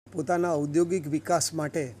પોતાના ઔદ્યોગિક વિકાસ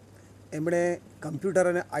માટે એમણે કમ્પ્યુટર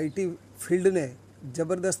અને આઈટી ફિલ્ડને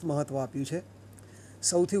જબરદસ્ત મહત્ત્વ આપ્યું છે.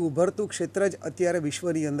 સૌથી ઉભરતું ક્ષેત્ર જ અત્યારે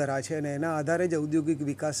વિશ્વની અંદર આ છે અને એના આધારે જ ઔદ્યોગિક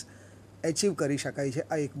વિકાસ એચીવ કરી શકાય છે.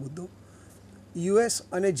 આ એક મુદ્દો. યુએસ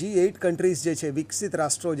અને G8 કન્ટ્રીઝ જે છે, વિકસિત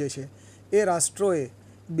રાષ્ટ્રો જે છે, એ રાષ્ટ્રોએ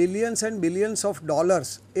billions and billions of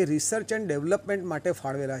dollars A research and development માટે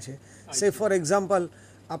ફાળવેલા છે. સે ફોર એક્ઝામ્પલ,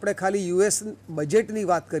 આપણે ખાલી યુએસ બજેટની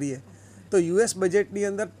વાત કરીએ તો યુએસ બજેટની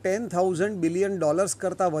અંદર $10,000 બિલિયન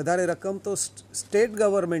કરતાં વધારે રકમ તો સ્ટેટ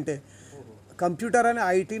ગવર્મેન્ટે કમ્પ્યુટર અને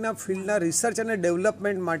આઈટીના ફિલ્ડના રિસર્ચ અને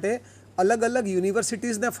ડેવલપમેન્ટ માટે અલગ અલગ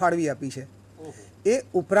યુનિવર્સિટીઝને ફાળવી આપી છે. એ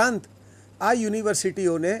ઉપરાંત આ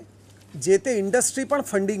યુનિવર્સિટીઓને જે તે ઇન્ડસ્ટ્રી પણ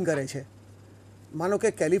ફંડિંગ કરે છે. માનો કે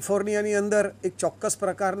કેલિફોર્નિયાની અંદર એક ચોક્કસ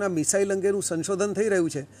પ્રકારના મિસાઇલ અંગેનું સંશોધન થઈ રહ્યું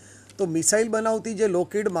છે, તો મિસાઇલ બનાવતી જે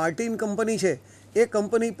લોકહીડ માર્ટિન કંપની છે, એ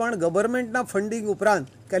કંપની પણ ગવર્મેન્ટના ફંડિંગ ઉપરાંત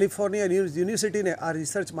કેલિફોર્નિયા યુનિવર્સિટીને આ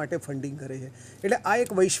રિસર્ચ માટે ફંડિંગ કરે છે. એટલે આ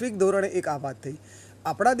એક વૈશ્વિક ધોરણે એક આ વાત થઈ.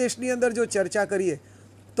 આપણા દેશની અંદર જો ચર્ચા કરીએ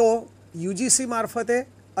તો યુજીસી મારફતે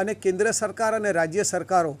અને કેન્દ્ર સરકાર અને રાજ્ય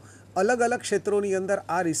સરકારો અલગ અલગ ક્ષેત્રોની અંદર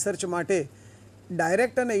આ રિસર્ચ માટે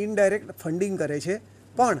ડાયરેક્ટ અને ઇનડાયરેક્ટ ફંડિંગ કરે છે.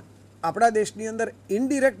 પણ આપણા દેશની અંદર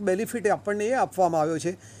ઇનડિરેક્ટ બેનિફિટ આપણને એ આપવામાં આવ્યો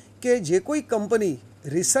છે કે જે કોઈ કંપની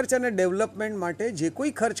રિસર્ચ અને ડેવલપમેન્ટ માટે જે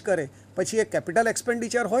કોઈ ખર્ચ કરે, પછી એ કેપિટલ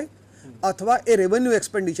એક્સપેન્ડિચર હોય અથવા એ રેવન્યુ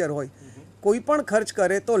એક્સપેન્ડિચર હોય, કોઈ પણ ખર્ચ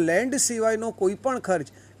કરે તો લેન્ડ સિવાયનો કોઈ પણ ખર્ચ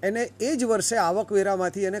એને એ જ વર્ષે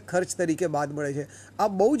આવકવેરામાંથી એને ખર્ચ તરીકે બાદ મળે છે. આ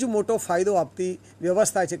બહુ જ મોટો ફાયદો આપતી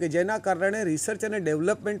વ્યવસ્થા છે કે જેના કારણે રિસર્ચ અને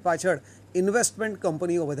ડેવલપમેન્ટ પાછળ ઇન્વેસ્ટમેન્ટ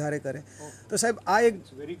કંપનીઓ વધારે કરે. તો સાહેબ આ એક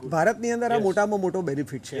ભારતની અંદર આ મોટામાં મોટો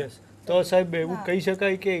બેનિફિટ છે. તો સાહેબ એવું કહી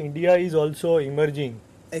શકાય કે India is also emerging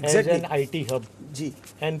as an IT hub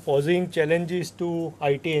and posing challenges to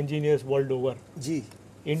IT engineers world over.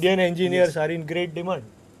 Indian engineers are in great demand.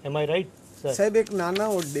 Am I right? સાહેબ એક નાના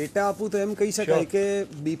ડેટા આપું તો એમ કહી શકાય કે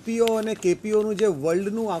બીપીઓ અને કેપીઓનું જે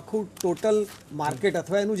વર્લ્ડનું આખું ટોટલ માર્કેટ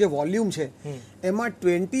અથવા એનું જે વોલ્યુમ છે એમાં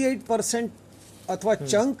 28% અથવા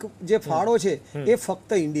ચંક જે ફાળો છે એ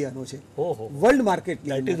ફક્ત ઇન્ડિયાનો છે world market.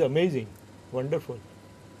 That is amazing, wonderful.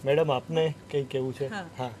 Madam આપને કંઈ કહેવું છે?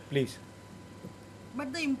 હા please. But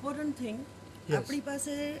the important thing, આપણી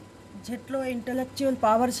પાસે જેટલો ઇન્ટેલેક્ચ્યુઅલ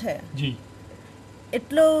પાવર છે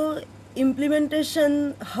એટલો ઇમ્પ્લિમેન્ટેશન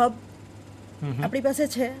હબ આપણી પાસે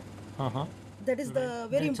છે. That is the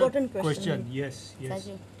very important question.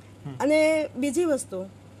 અને બીજી વસ્તુ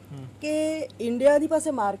કે ઇન્ડિયાની પાસે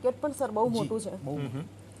માર્કેટ પણ સર બહુ મોટું છે,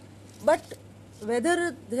 બટ વેધર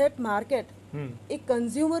ધેટ માર્કેટ એ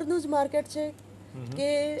કન્ઝ્યુમરનું જ માર્કેટ છે કે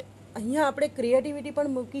અહીંયા આપણે ક્રિએટિવિટી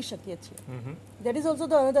પણ મૂકી શકીએ છીએ. That is also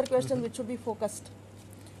the another question which should be focused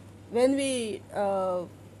when we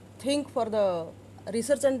think for the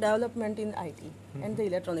research and development in IT and the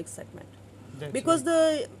electronics segment. Because the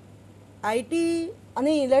IT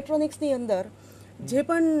અને ઇલેક્ટ્રોનિક્સની અંદર જે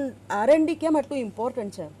પણ R&D કેમ આટલું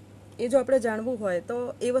ઇમ્પોર્ટન્ટ છે એ જો આપણે જાણવું હોય તો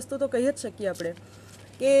એ વસ્તુ તો કહી જ શકીએ આપણે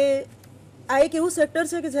કે આ એક એવું સેક્ટર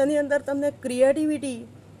છે કે જેની અંદર તમને ક્રિએટિવિટી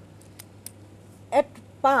એટ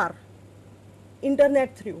પાર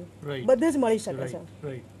ઇન્ટરનેટ થ્રુ બધે જ મળી શકે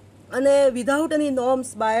છે અને without any norms,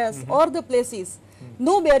 bias or the places,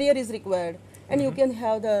 no barrier is required and you can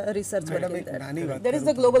have the research working there. There is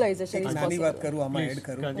the globalization is possible. નાની વાત કરું આમાં એડ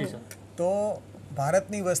કરું તો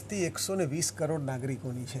ભારતની વસ્તી 120 કરોડ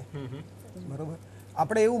નાગરિકોની છે, બરોબર.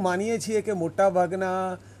 આપણે એવું માનીએ છીએ કે મોટા ભાગના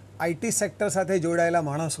આઈટી સેક્ટર સાથે જોડાયેલા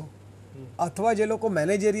માણસો અથવા જે લોકો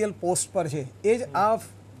મેનેજરિયલ પોસ્ટ પર છે એ જ આ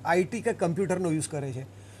આઈટી કે કમ્પ્યુટરનો યુઝ કરે છે.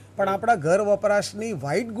 પણ આપણા ઘર વપરાશની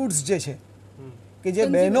વ્હાઇટ ગુડ્સ જે છે કે જે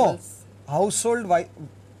બહેનો હાઉસહોલ્ડ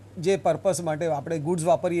જે પર્પસ માટે આપણે ગુડ્સ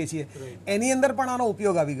વાપરીએ છીએ એની અંદર પણ આનો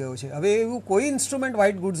ઉપયોગ આવી ગયો છે. હવે એવું કોઈ ઇન્સ્ટ્રુમેન્ટ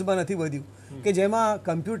વ્હાઇટ ગુડ્સમાં નથી વધ્યું કે જેમાં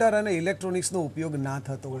કમ્પ્યુટર અને ઇલેક્ટ્રોનિક્સનો ઉપયોગ ના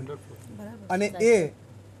થતો હોય. અને એ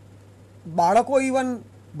બાળકો ઇવન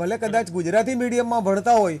ભલે કદાચ ગુજરાતી મીડિયમમાં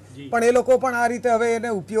ભણતા હોય પણ એ લોકો પણ આ રીતે હવે એને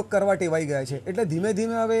ઉપયોગ કરવા ટેવાઈ ગયા છે. એટલે ધીમે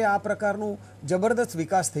ધીમે હવે આ પ્રકારનું જબરદસ્ત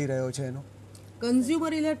વિકાસ થઈ રહ્યો છે એનો. Consumer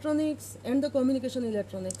electronics and the communication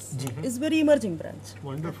electronics is very emerging branch.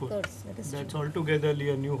 Wonderful. That's altogether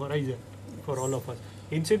a new horizon for all of us.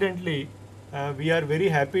 Incidentally, we are very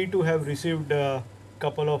happy to have received a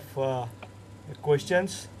couple of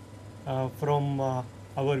questions from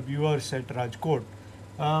our viewers at Rajkot.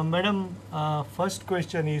 Madam, first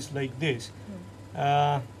question is like this.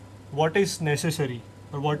 What is necessary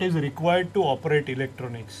or what is required to operate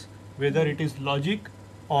electronics, whether it is logic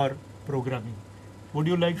or programming? Would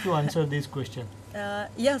you like to answer this question?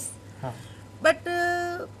 Yes. But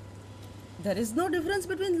there is no difference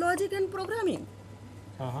between logic and programming.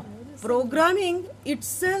 Programming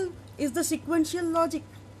itself is the sequential logic.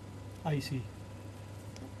 I see.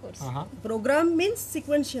 course. Program means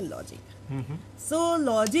sequential logic. So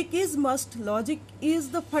logic is must. Logic is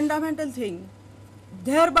the fundamental thing.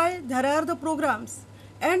 Thereby there are the programs,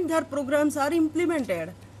 and their programs are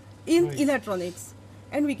implemented in electronics,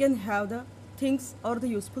 and we can have the things or the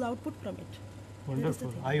useful output from it.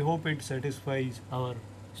 Wonderful. I hope it satisfies our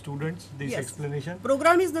students, this explanation.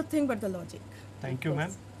 Program is the thing but the logic. Thank you,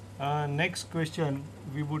 ma'am. Next question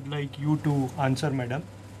we would like you to answer, madam.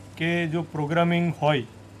 કે જો programming હોય,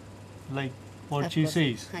 like what she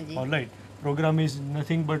says, all right, program is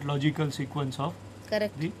nothing but logical sequence of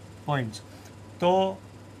the points. તો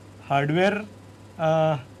hardware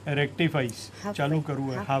રેક્ટિફાઈસ ચાલુ કરવું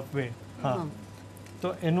હોય halfway, હા,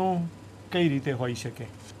 તો એનું કઈ રીતે હોઈ શકે?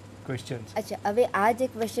 ક્વેશ્ચન. અચ્છા, હવે આ જે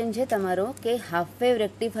ક્વેશ્ચન છે તમારો કે હાફ વેવ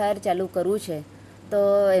રેક્ટિફાયર ચાલુ કરવું છે તો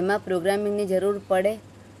એમાં પ્રોગ્રામિંગની જરૂર પડે,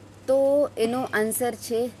 તો એનો આન્સર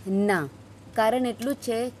છે ના. કારણ એટલું જ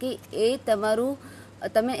છે કે એ તમારું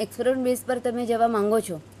તમે એક્સપેરિમેન્ટ બેઝ પર તમે જવા માંગો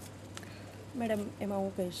છો. મેડમ એમાં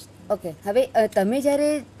હું કહીશ. ઓકે, હવે તમે જ્યારે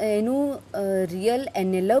એનું રિયલ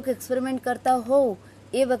એનાલોગ એક્સપેરિમેન્ટ કરતા હોવ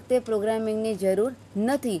એ વખતે પ્રોગ્રામિંગની જરૂર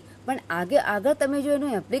નથી, પણ આગળ તમે જો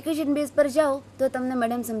એનું એપ્લિકેશન બેઝ પર જાઓ તો તમને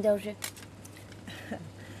મેડમ સમજાવશે.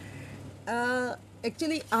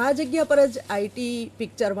 એકચ્યુઅલી આ જગ્યા પર જ આઈટી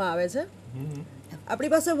પિક્ચરમાં આવે છે.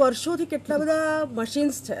 આપણી પાસે વર્ષોથી કેટલા બધા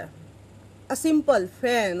મશીન્સ છે. અ સિમ્પલ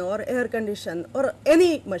ફેન ઓર એર કન્ડિશન ઓર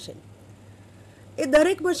એની મશીન, એ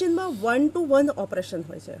દરેક મશીનમાં 1-to-1 ઓપરેશન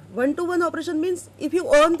હોય છે. 1-to-1 operation means if you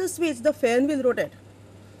on the switch the fan will rotate.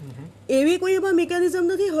 એવી કોઈ એમાં મિકેનિઝમ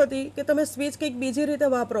નથી હોતી કે તમે સ્વિચ કંઈક બીજી રીતે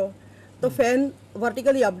વાપરો તો ફેન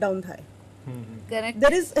વર્ટિકલી અપ ડાઉન થાય.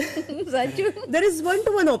 There is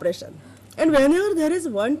 1-to-1 operation, and whenever there is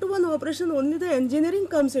 1-to-1 operation, only the engineering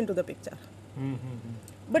comes into the picture.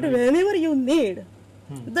 But whenever you need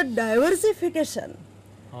the diversification,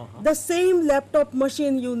 the same laptop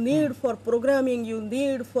machine you need for programming, you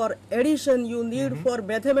need for addition, you need for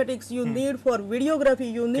mathematics, you need for videography,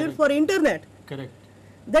 you need for internet. Correct.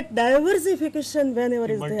 That diversification whenever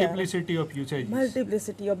is multiplicity of usage,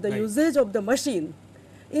 multiplicity of the usage of the machine,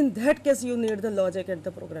 in that case you need the logic and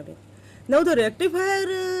the programming. Now the rectifier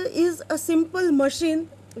is a simple machine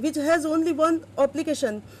which has only one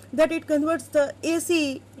application, that it converts the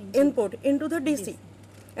AC input into the DC,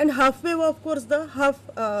 and half wave of course the half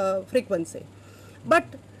frequency. But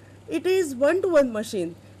it is 1-to-1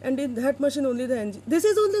 machine, and in that machine only the this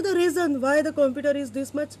is only the reason why the computer is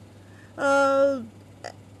this much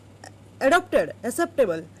adopted,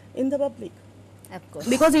 acceptable in the public. Of course.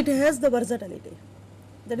 Because it has the versatility.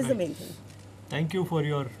 That is the main thing. Thank you for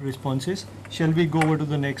your responses. Shall we go over to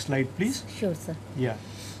the next slide, please? Sure, sir. Yeah.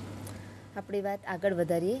 આપણી વાત આગળ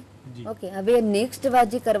વધારીએ. Okay, હવે next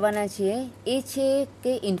વાત જે કરવાના છીએ એ છે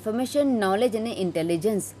કે ઇન્ફોર્મેશન, નોલેજ અને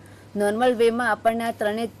ઇન્ટેલિજન્સ. નોર્મલ વેમાં આપણને આ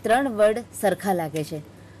ત્રણ વર્ડ સરખા લાગે છે,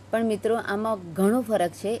 પણ મિત્રો આમાં ઘણો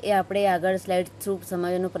ફરક છે. એ આપણે આગળ સ્લાઇડ થ્રુ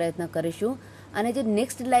સમજવાનો પ્રયત્ન કરીશું. અને જે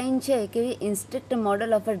નેક્સ્ટ લાઇન છે કે instruct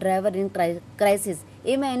model of a driver in crisis,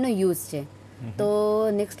 એમાં એનો યુઝ છે. તો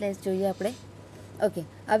નેક્સ્ટ સ્લાઇડ જોઈએ આપણે. ઓકે,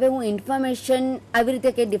 હવે હું ઇન્ફોર્મેશન આવી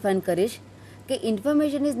રીતે કંઈ ડિફાઇન કરીશ કે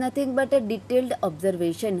information is nothing but a detailed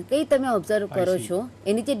observation. કંઈ તમે ઓબ્ઝર્વ કરો છો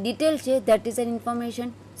એની જે ડિટેલ છે that is and information.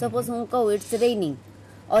 Suppose હું કહું ઇટ્સ રેઇનિંગ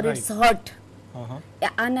ઓર ઇટ્સ હોટ,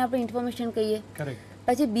 આને આપણે ઇન્ફોર્મેશન કહીએ.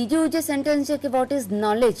 પછી બીજું જે સેન્ટેન્સ છે કે વોટ ઇઝ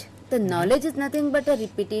નોલેજ, તો knowledge is nothing but a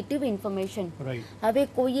repetitive information. હવે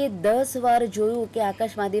કોઈએ 10 વાર જોયું કે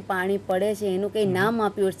આકાશમાંથી પાણી પડે છે, એનું કંઈ નામ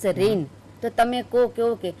આપ્યું ઇટ્સ રેઇન, તો તમે કહો કે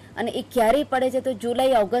ઓકે, અને એ ક્યારે પડે છે તો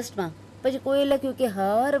જુલાઈ ઓગસ્ટમાં. પછી કોઈએ લખ્યું કે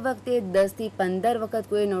હર વખતે 10 થી 15 વખત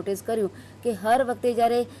કોઈએ નોટિસ કર્યું કે હર વખતે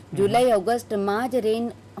જ્યારે જુલાઈ ઓગસ્ટમાં જ રેઇન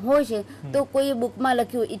હોય છે, તો કોઈએ બુકમાં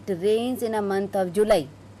લખ્યું it રેઇન્સ in a month of જુલાઈ,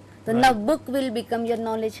 તો ના book will become your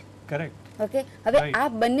knowledge. Correct. Okay, હવે આ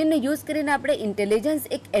બંનેને યુઝ કરીને આપણે ઇન્ટેલિજન્સ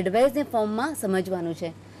એક એડવાઇસની ફોર્મમાં સમજવાનું છે.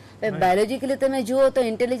 હવે બાયોલોજીકલી તમે જુઓ તો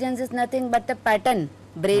intelligence is nothing but a pattern.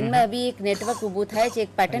 બ્રેનમાં એવી એક નેટવર્ક ઊભું થાય છે, એક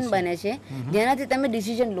પેટર્ન બને છે જેનાથી તમે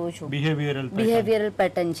ડિસિઝન લો છો. બિહેવિયરલ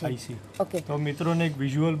પેટર્ન છે. ઓકે, તો મિત્રોને એક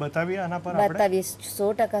વિઝ્યુઅલ બતાવીએ આના પર. બતાવીએ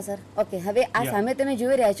 100% સર. ઓકે, હવે આ સામે તમે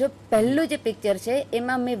જોઈ રહ્યા છો પહેલું જે પિક્ચર છે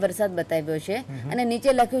એમાં મેં વરસાદ બતાવ્યો છે અને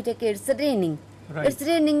નીચે લખ્યું છે કે it's raining. It's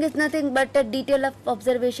raining is nothing but a detail of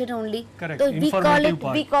observation only. Correct. So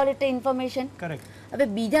we call it information. Correct. હવે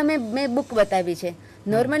બીજા મેં બુક બતાવી છે.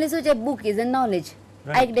 નોર્મલી શું છે, બુક ઇઝ અ નોલેજ.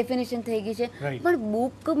 આ એક ડેફિનેશન થઈ ગઈ છે, પણ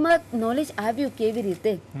બુકમાં નોલેજ આવ્યું કેવી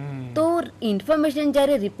રીતે? તો ઇન્ફોર્મેશન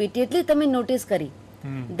જ્યારે રિપીટેડલી તમે નોટિસ કરી,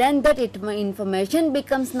 then that information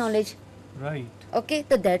becomes knowledge. Right. Okay,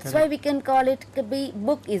 so that's why we can call it કે ભાઈ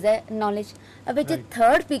book is a knowledge. હવે જે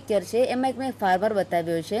થર્ડ પિક્ચર છે એમાં એક મેં ફાર્મર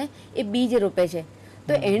બતાવ્યો છે, એ બીજ રોપે છે.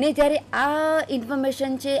 તો એને જ્યારે આ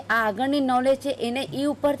ઇન્ફોર્મેશન છે, આ આગળની નોલેજ છે, એને એ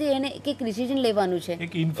ઉપરથી એને એક ડિસિઝન લેવાનું છે,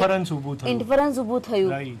 એક ઇન્ફરન્સ ઊભું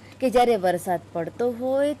થયું કે જ્યારે વરસાદ પડતો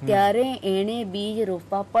હોય ત્યારે એને બીજ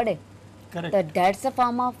રોપવા પડે. તો that's a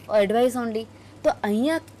form of advice only. તો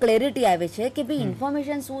અહીંયા ક્લેરિટી આવે છે કે ભાઈ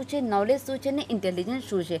ઇન્ફોર્મેશન શું છે, નોલેજ શું છે ને ઇન્ટેલિજન્સ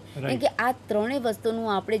શું છે. કેમ કે આ ત્રણેય વસ્તુનું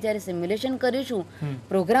આપણે જ્યારે સિમ્યુલેશન કરીશું,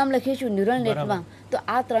 પ્રોગ્રામ લખીશું ન્યુરલ નેટમાં, તો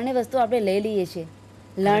આ ત્રણેય વસ્તુ આપણે લઈ લઈએ છીએ.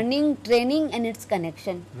 Learning, training and it's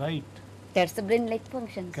connection. Right. That's the brain like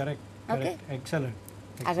functions. Correct. Okay, excellent.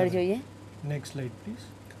 આગળ જોઈએ. Next slide please.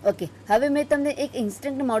 ઓકે, હવે મેં તમને એક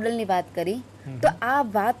ઇન્સ્ટન્ટ મોડલની વાત કરી. તો આ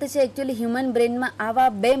વાત છે એકચ્યુઅલી હ્યુમન બ્રેનમાં આવા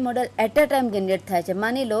બે model at a time generate થાય છે.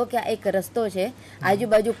 માની લો કે આ એક રસ્તો છે,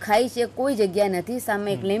 આજુબાજુ ખાઈ છે, કોઈ જગ્યા નથી,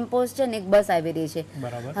 સામે એક લેમ્પ પોસ્ટ છે ને એક બસ આવી રહી છે.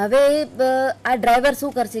 હવે આ ડ્રાઈવર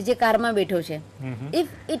શું કરશે જે કારમાં બેઠો છે?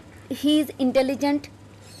 ઇફ હી ઇઝ ઇન્ટેલિજન્ટ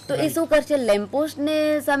તો એ શું કરશે? લેમ્પ પોસ્ટ ને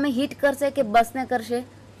સામે હિટ કરશે કે બસને કરશે?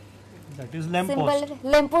 That is lamp post.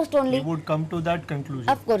 Lamp post only. We would come to that conclusion.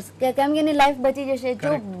 Of course. કેમ કે એની લાઈફ બચી જશે.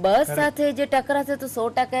 જો બસ સાથે જે ટકરાશે તો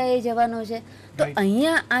 100% એ જવાનો છે. તો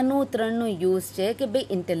અહીંયા આનું ત્રણનું યુઝ છે કે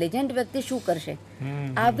ભાઈ ઇન્ટેલિજન્ટ વ્યક્તિ શું કરશે.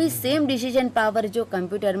 આવી સેમ ડિસિઝન પાવર જો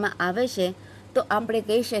કમ્પ્યુટરમાં આવે છે તો આપણે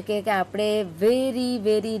કહી શકીએ કે આપણે very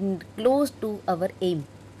very close to our M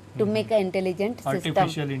to make an intelligent system.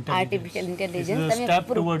 Artificial intelligence. This is a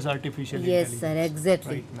step towards artificial intelligence. Yes sir,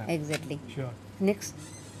 exactly. Right, exactly. Sure. Next.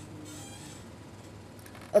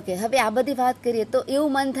 Okay, હવે આ બધી વાત કરીએ તો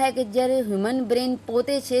એવું મન થાય કે જ્યારે હ્યુમન બ્રેન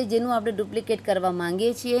પોતે છે જેનું આપણે ડુપ્લિકેટ કરવા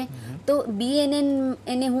માંગીએ છીએ, તો BNN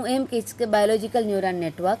એને હું એમ કહીશ કે બાયોલોજિકલ ન્યુરલ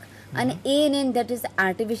નેટવર્ક, અને ANN that is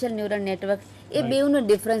artificial neural network. A બેઉનો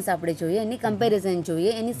difference આપણે જોઈએ, એની કમ્પેરિઝન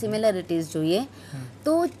જોઈએ, એની સિમિલરિટીઝ જોઈએ.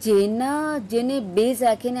 તો જેને બેઝ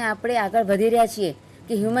રાખીને આપણે આગળ વધી રહ્યા છીએ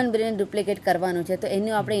કે હ્યુમન બ્રેન ડુપ્લિકેટ કરવાનું છે, તો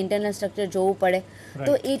એનું આપણે ઇન્ટરનલ સ્ટ્રક્ચર જોવું પડે.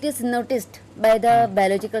 તો it is noticed by the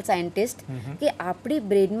biological scientist કે આપણી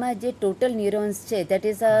બ્રેનમાં જે ટોટલ ન્યુરોન્સ છે that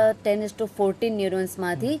is 10⁻14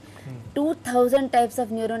 ન્યુરોન્સમાંથી 2000 types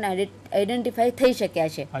of neuron identify થઈ શક્યા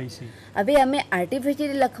છે. હવે અમે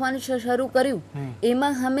આર્ટિફિશિયલી લખવાનું શરૂ કર્યું,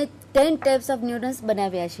 એમાં અમે 10 ટાઈપ્સ ઓફ ન્યુરોન્સ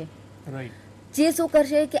બનાવ્યા છે. જે શું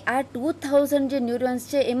કરશે કે આ 2000 જે ન્યુરોન્સ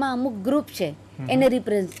છે એમાં અમુક ગ્રુપ છે એને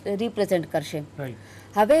રિપ્રેઝેન્ટ કરશે.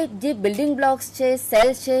 હવે જે બિલ્ડિંગ બ્લોક્સ છે, સેલ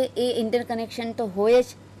છે, એ ઇન્ટરકનેક્શન તો હોય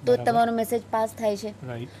જ, તો તમારો મેસેજ પાસ થાય છે.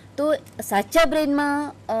 તો સાચા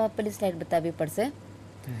બ્રેનમાં પેલી સ્લાઇડ બતાવવી પડશે.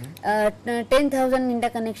 10,000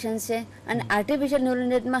 ઇન્ટરકનેક્શન્સ છે, અને આર્ટિફિશિયલ ન્યુરલ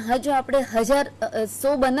નેટમાં હજુ આપણે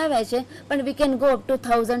 100 બનાવ્યા છે, પણ we can go up to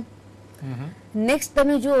 1000. Next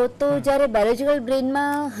તમે જુઓ તો જ્યારે બાયોલોજિકલ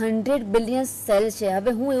બ્રેનમાં 100 બિલિયન સેલ છે.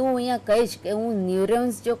 હવે હું એવું અહીંયા કહીશ કે હું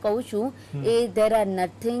ન્યુરોન્સ જો કહું છું એ ધેર આર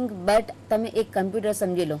નથિંગ બટ તમે એક કમ્પ્યુટર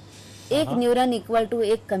સમજી લો. એક ન્યુરોન ઇક્વલ ટુ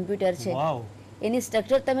એક કમ્પ્યુટર છે. એની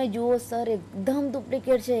સ્ટ્રક્ચર તમે જુઓ સર, એકદમ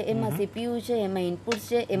ડુપ્લિકેટ છે. એમાં CPU છે, એમાં ઇનપુટ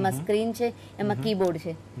છે, એમાં સ્ક્રીન છે, એમાં કીબોર્ડ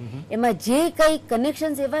છે, એમાં જે કઈ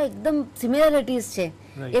કનેક્શન્સ એવા એકદમ સિમિલરિટીઝ છે.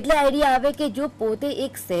 એટલે આઈડિયા આવે કે જો પોતે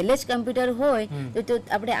એક સેલ જ કમ્પ્યુટર હોય તો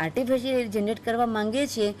આપણે આર્ટિફિશિયલ જનરેટ કરવા માંગીએ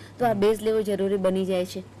છીએ તો આ બેઝ લેવો જરૂરી બની જાય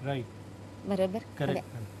છે. બરાબર.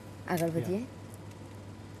 આગળ વધીએ.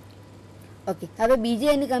 ઓકે, હવે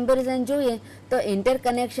બીજી એની કમ્પેરિઝન જોઈએ તો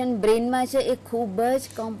ઇન્ટરકનેક્શન બ્રેનમાં છે એ ખૂબ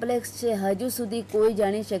જ કોમ્પ્લેક્સ છે. હજુ સુધી કોઈ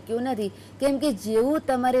જાણી શક્યું નથી, કેમ કે જેવું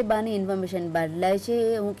તમારે બાની ઇન્ફોર્મેશન બદલાય છે,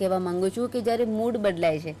 હું કહેવા માંગુ છું કે જ્યારે મૂડ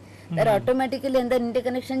બદલાય છે ત્યારે ઓટોમેટિકલી અંદર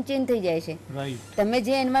ઇન્ટરકનેક્શન ચેન્જ થઈ જાય છે. તમે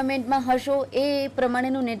જે એન્વાયરમેન્ટમાં હશો એ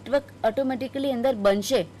પ્રમાણેનું નેટવર્ક ઓટોમેટિકલી અંદર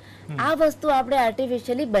બનશે. આ વસ્તુ આપણે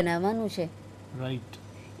આર્ટિફિશિયલી બનાવવાનું છે.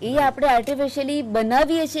 એ આપણે આર્ટિફિશિયલી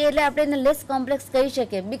બનાવીએ છીએ એટલે આપણે એને લેસ કોમ્પ્લેક્સ કહી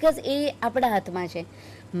શકીએ, બીકોઝ એ આપણા હાથમાં છે.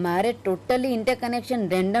 મારે ટોટલી ઇન્ટરકનેક્શન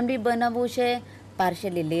રેન્ડમલી બનાવવું છે,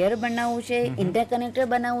 પાર્શિયલી લેયર બનાવવું છે, ઇન્ટરકનેક્ટર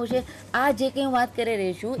બનાવવું છે. આ જે કંઈ હું વાત કરી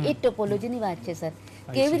રહી છું એ ટોપોલોજીની વાત છે સર.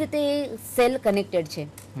 કેવી રીતે એ સેલ કનેક્ટેડ છે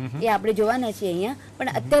એ આપણે જોવાના છીએ અહીંયા.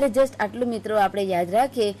 પણ અત્યારે જસ્ટ આટલું મિત્રો આપણે યાદ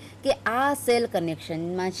રાખીએ કે આ સેલ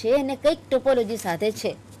કનેક્શનમાં છે અને કંઈક ટોપોલોજી સાથે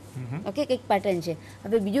છે. ઓકે, કંઈક પેટર્ન છે.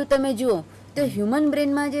 હવે બીજું તમે જુઓ તો હ્યુમન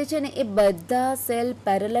બ્રેનમાં જે છે ને એ બધા સેલ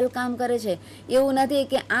પેરેલલ કામ કરે છે. એવું નથી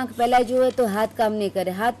કે આંખ પહેલા જોવે તો હાથ કામ નહીં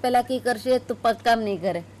કરે, હાથ પહેલા કી કરશે તો પગ કામ નહીં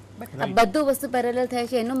કરે. આ બધું વસ્તુ પેરેલલ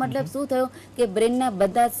થાય છે. એનો મતલબ શું થયો કે બ્રેનના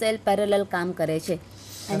બધા સેલ પેરેલલ કામ કરે છે.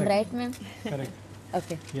 આઈ એમ રાઈટ મેમ?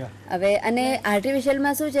 ઓકે. હવે અને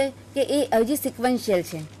આર્ટિફિશિયલમાં શું છે કે એ હજી સિક્વન્શિયલ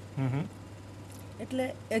છે. એટલે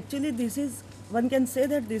actually this is one can say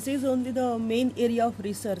that this is only the main area of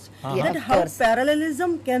research, that how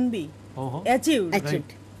parallelism can be achieved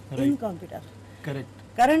in computer.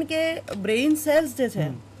 કારણ કે બ્રેઇન સેલ્સ જે છે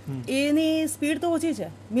એની સ્પીડ તો ઓછી છે,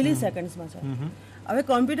 મિલી સેકન્ડ્સમાં છે, હવે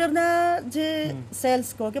કોમ્પ્યુટરના જે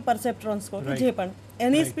સેલ્સ કહો કે પરસેપ્ટ્રોન્સ કહો કે જે પણ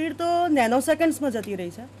એની સ્પીડ તો નેનો સેકન્ડ્સમાં જતી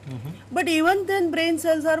રહી છે, but even then brain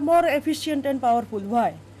cells are more efficient and powerful.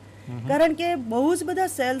 Y? કારણ કે બહુ જ બધા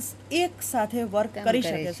સેલ્સ એક સાથે વર્ક કરી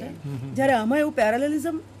શકે છે, જ્યારે આમાં એવું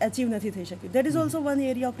પેરેલેલિઝમ અચીવ નથી થઈ શક્યું. That is also one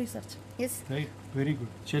area of research. Yes, right, very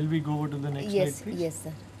good. Shall we go over to the next slide please? Yes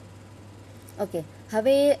sir. Okay,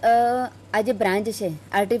 હવે આ જે બ્રાન્ચ છે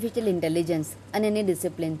આર્ટિફિશિયલ ઇન્ટેલિજન્સ અને એની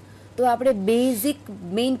ડિસિપ્લિન, તો આપણે બેઝિક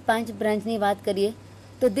મેઇન 5 બ્રાન્ચની વાત કરીએ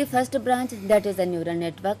તો the first branch that is a neural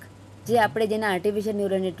network, જે આપણે જેને આર્ટિફિશિયલ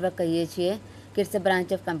ન્યુરલ નેટવર્ક કહીએ છીએ કે it's a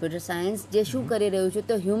branch of computer science, જે શું કરી રહ્યું છે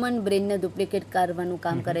તો હ્યુમન બ્રેનને ડુપ્લિકેટ કરવાનું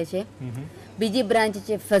કામ કરે છે. બીજી બ્રાન્ચ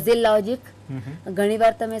છે ફઝી લોજિક.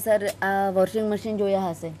 ઘણીવાર તમે સર આ વોશિંગ મશીન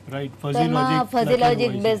જોયા હશે, તો એમાં ફઝી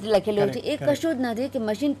લોજિક બેઝ લખેલું છે. એ કશું જ નથી કે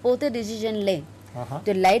મશીન પોતે ડિસિઝન લે.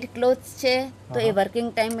 તો લાઇટ ક્લોથ્સ છે તો એ વર્કિંગ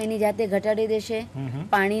ટાઈમ એની જાતે ઘટાડી દેશે,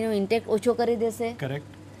 પાણીનો ઇન્ટેક ઓછો કરી દેશે,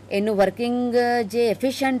 એનું વર્કિંગ જે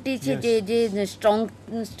એફિશિયન્ટી છે, જે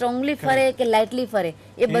સ્ટ્રોંગલી ફરે કે લાઇટલી ફરે,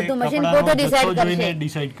 એ બધું મશીન પોતે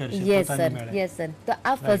ડિસાઇડ કરશે. Yes sir, yes sir. તો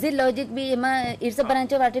આ ફઝી લોજિક બી એમાં it's a branch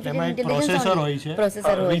of artificial intelligence,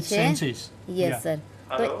 processor હોય છે. Yes sir.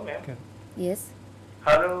 તો यस,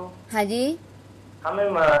 हेलो. हाँ जी. हाँ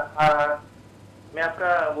मैम, मैं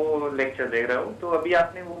आपका वो लेक्चर देख रहा हूँ. तो अभी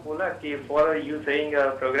आपने वो बोला कि for you saying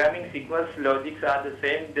programming sequence logics are the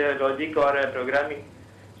same logic और programming.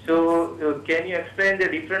 So can you explain the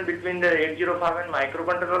difference between the 8051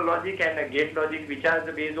 microcontroller logic and the gate logic, which are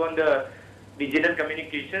based on the digital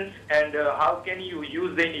communications, and how can you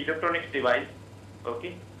use the electronics device?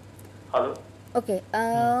 Okay. Hello. Okay,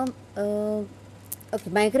 okay,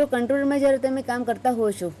 micro કંટ્રોલરમાં જ્યારે તમે કામ કરતા હો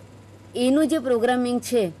છો એનું જે programming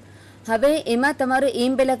છે, હવે એમાં તમારો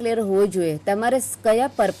એમ પહેલાં ક્લિયર હોવો જોઈએ. તમારે કયા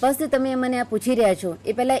પર્પઝથી તમે મને આ પૂછી રહ્યા છો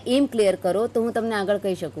એ પહેલાં એમ ક્લિયર કરો તો હું તમને આગળ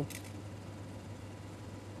કહી શકું.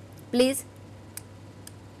 પ્લીઝ.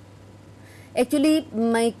 એકચ્યુઅલી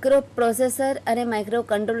માઇક્રો પ્રોસેસર અને માઇક્રો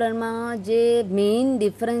કંટ્રોલરમાં જે મેઇન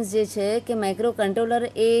ડિફરન્સ જે છે કે micro controller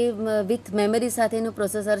A with memory સાથેનું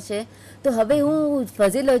પ્રોસેસર છે. તો હવે હું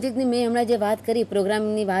ફઝી લોજિકની મેં હમણાં જે વાત કરી,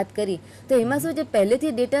 પ્રોગ્રામિંગની વાત કરી, તો એમાં શું છે,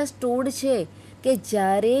 પહેલેથી ડેટા સ્ટોર્ડ છે કે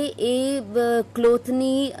જ્યારે એ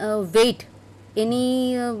ક્લોથની વેઇટ, એની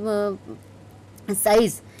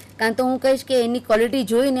સાઇઝ, કાં તો હું કહીશ કે એની ક્વોલિટી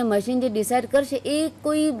જોઈને મશીન જે ડિસાઇડ કરશે એ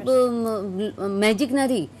કોઈ મેજિક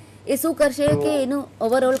નથી. એ શું કરશે કે એનું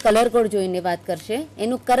ઓવરઓલ કલર કોડ જોઈને વાત કરશે,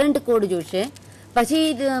 એનું કરંટ કોડ જોશે,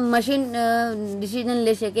 પછી મશીન ડિસિઝન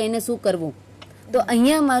લેશે કે એને શું કરવું. તો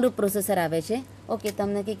અહીંયા મારું પ્રોસેસર આવે છે. ઓકે,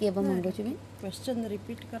 તમને કંઈ કહેવા માંગો છો? ક્વેશ્ચન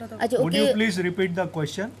રિપીટ કરો તો. અચ્છા, would you please repeat the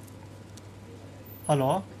question?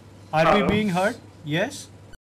 Hello, are we being heard? Yes.